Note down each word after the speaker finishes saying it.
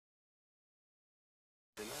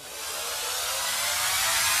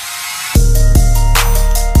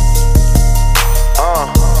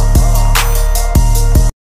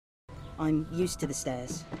I'm used to the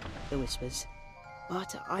stares, the whispers.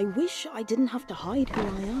 But I wish I didn't have to hide who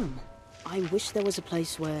I am. I wish there was a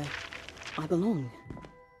place where I belong.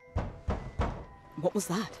 What was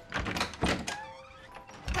that?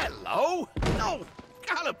 Hello? No,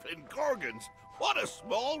 galloping gorgons. What a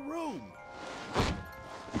small room.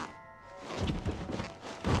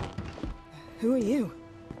 Who are you?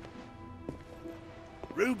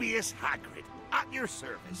 Rubius Hagrid, at your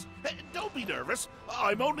service. Don't be nervous.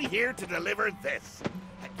 I'm only here to deliver this.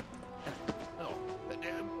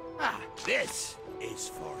 This is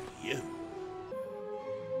for you.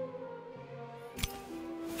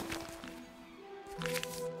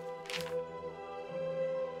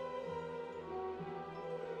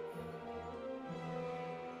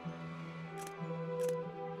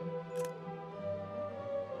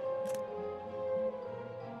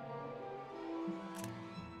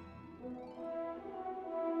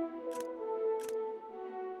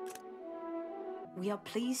 We are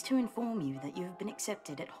pleased to inform you that you have been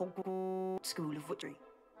accepted at Hogwarts School of Witchery.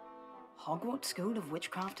 Hogwarts School of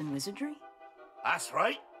Witchcraft and Wizardry? That's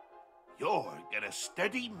right. You're gonna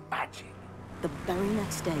study magic. The very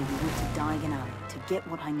next day we went to Diagon Alley to get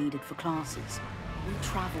what I needed for classes. We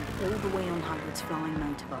travelled all the way on Hagrid's flying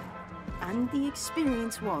motorbike. And the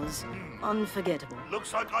experience was unforgettable.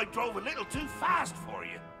 Looks like I drove a little too fast for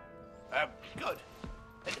you. Good.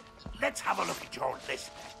 Let's have a look at your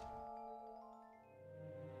list.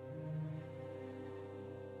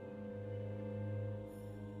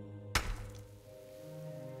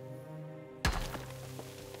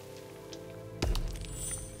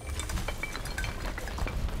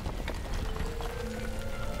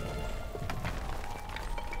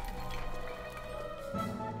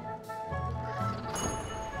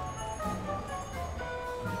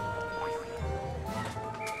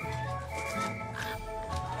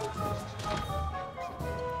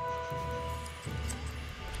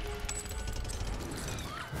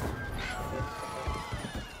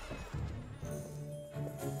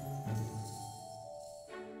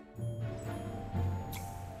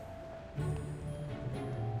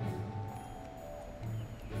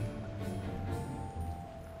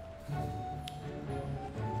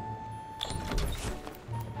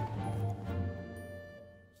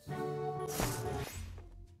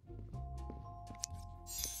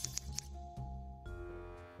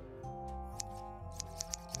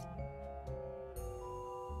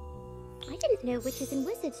 I didn't know witches and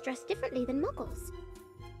wizards dress differently than muggles.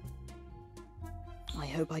 I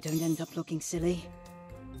hope I don't end up looking silly.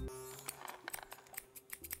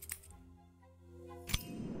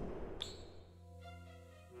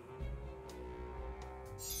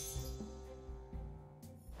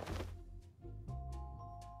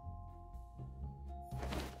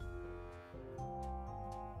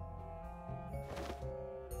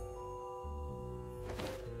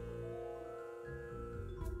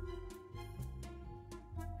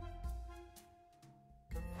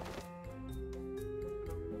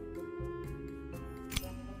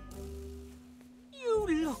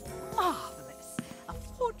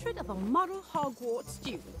 Of a model Hogwarts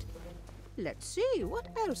student. Let's see, what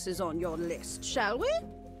else is on your list, shall we?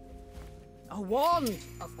 A wand,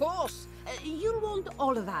 of course. You'll want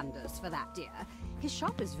Ollivander's for that, dear. His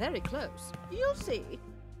shop is very close. You'll see.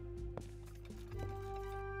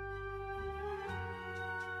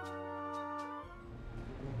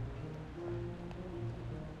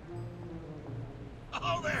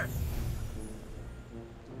 Oh, there!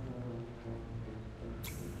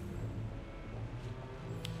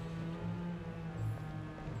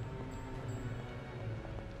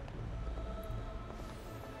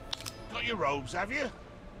 Got your robes, have you?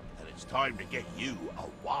 Then it's time to get you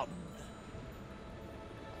a wand.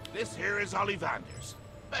 This here is Ollivander's.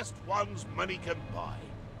 Best ones money can buy.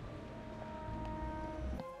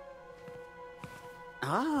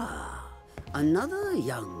 Ah, another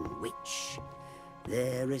young witch.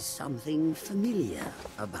 There is something familiar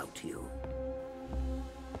about you.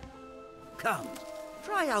 Come,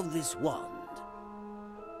 try out this wand.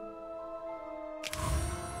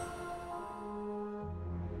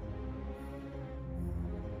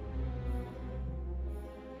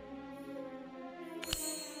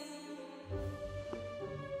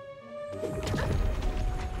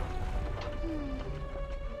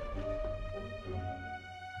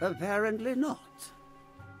 Apparently not.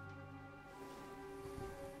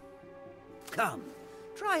 Come,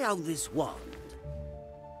 try out this wand.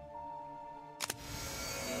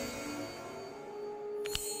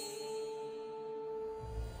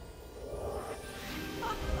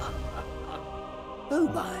 Oh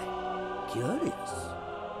my, curious.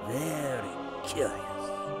 Very curious.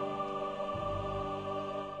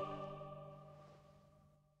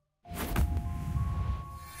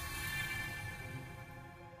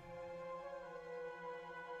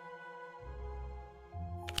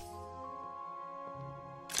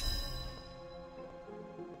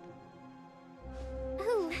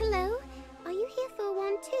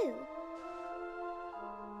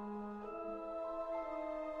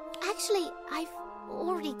 Actually, I've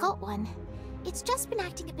already got one. It's just been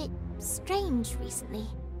acting a bit strange recently.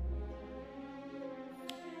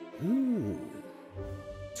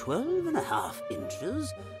 12.5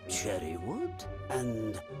 inches, cherry wood,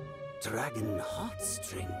 and dragon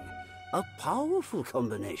heartstring. A powerful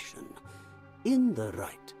combination in the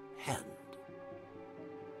right hand.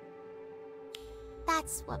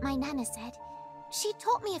 That's what my Nana said. She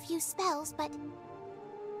taught me a few spells, but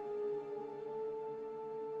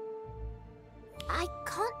I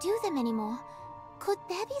can't do them anymore. Could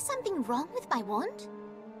there be something wrong with my wand?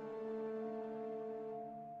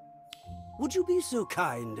 Would you be so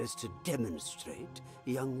kind as to demonstrate,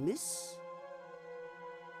 young miss?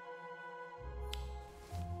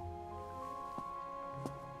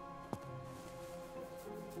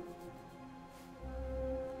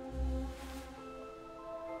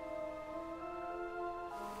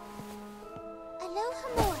 Aloha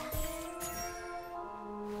Mora.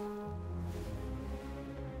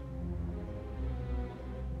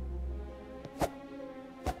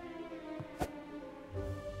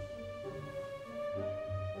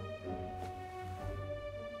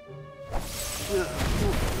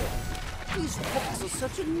 These books are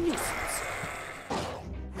such a nuisance.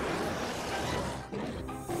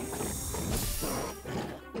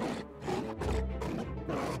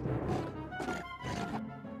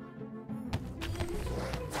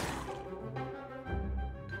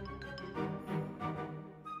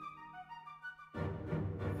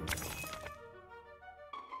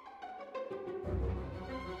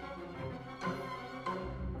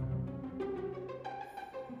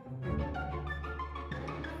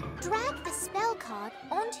 Drag the spell card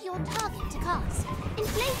onto your target to cast.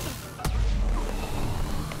 Inflate it.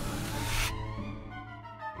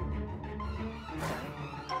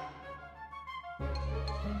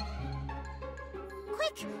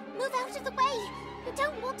 Quick! Move out of the way! You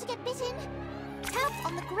don't want to get bitten! Tap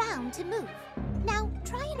on the ground to move. Now,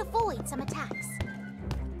 try and avoid some attacks.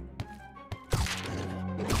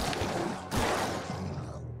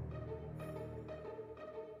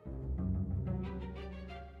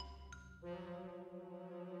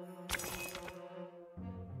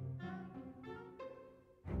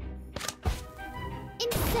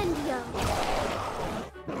 Incendio!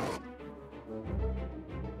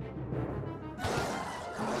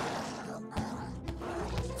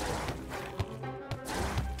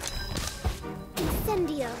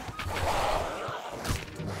 Incendio!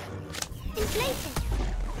 Inflate it!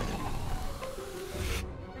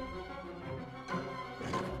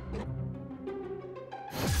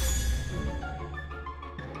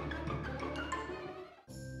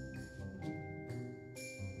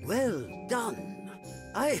 Well done.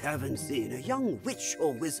 I haven't seen a young witch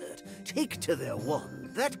or wizard take to their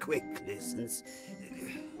wand that quickly since...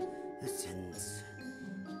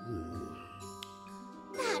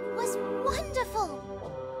 That was wonderful!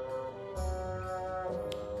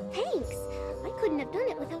 Thanks. I couldn't have done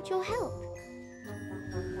it without your help.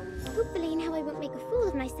 Hopefully now I won't make a fool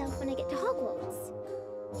of myself when I get to Hogwarts.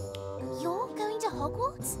 You're going to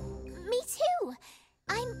Hogwarts? Me too!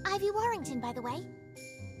 I'm Ivy Warrington, by the way.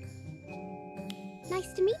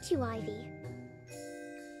 Nice to meet you, Ivy.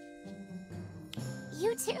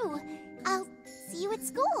 You too. I'll see you at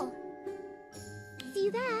school. See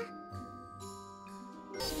you there.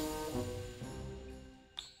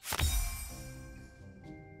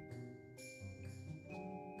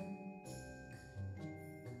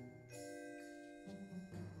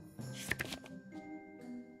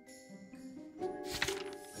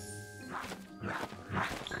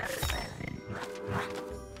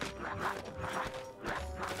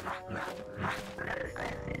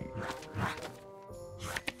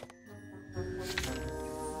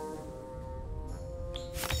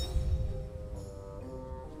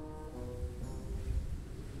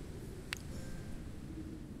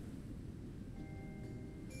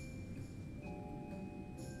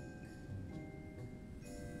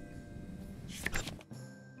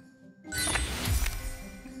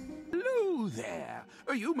 There.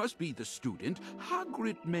 You must be the student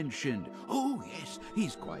Hagrid mentioned. Oh, yes,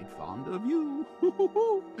 he's quite fond of you.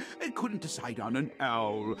 Couldn't decide on an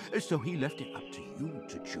owl, so he left it up to you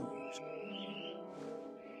to choose.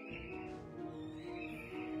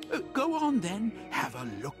 Go on, then. Have a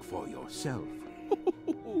look for yourself.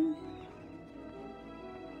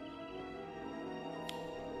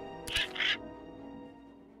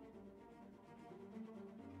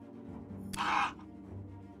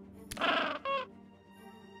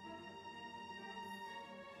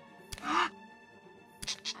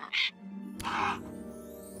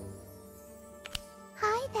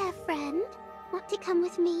 Hi there, friend. Want to come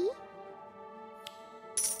with me?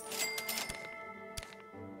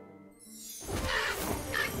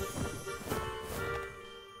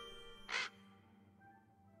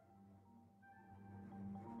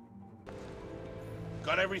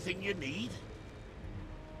 everything you need?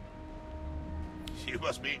 You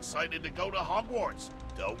must be excited to go to Hogwarts.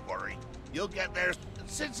 Don't worry, you'll get there.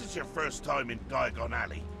 Since it's your first time in Diagon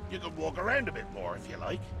Alley, you can walk around a bit more if you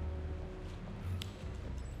like.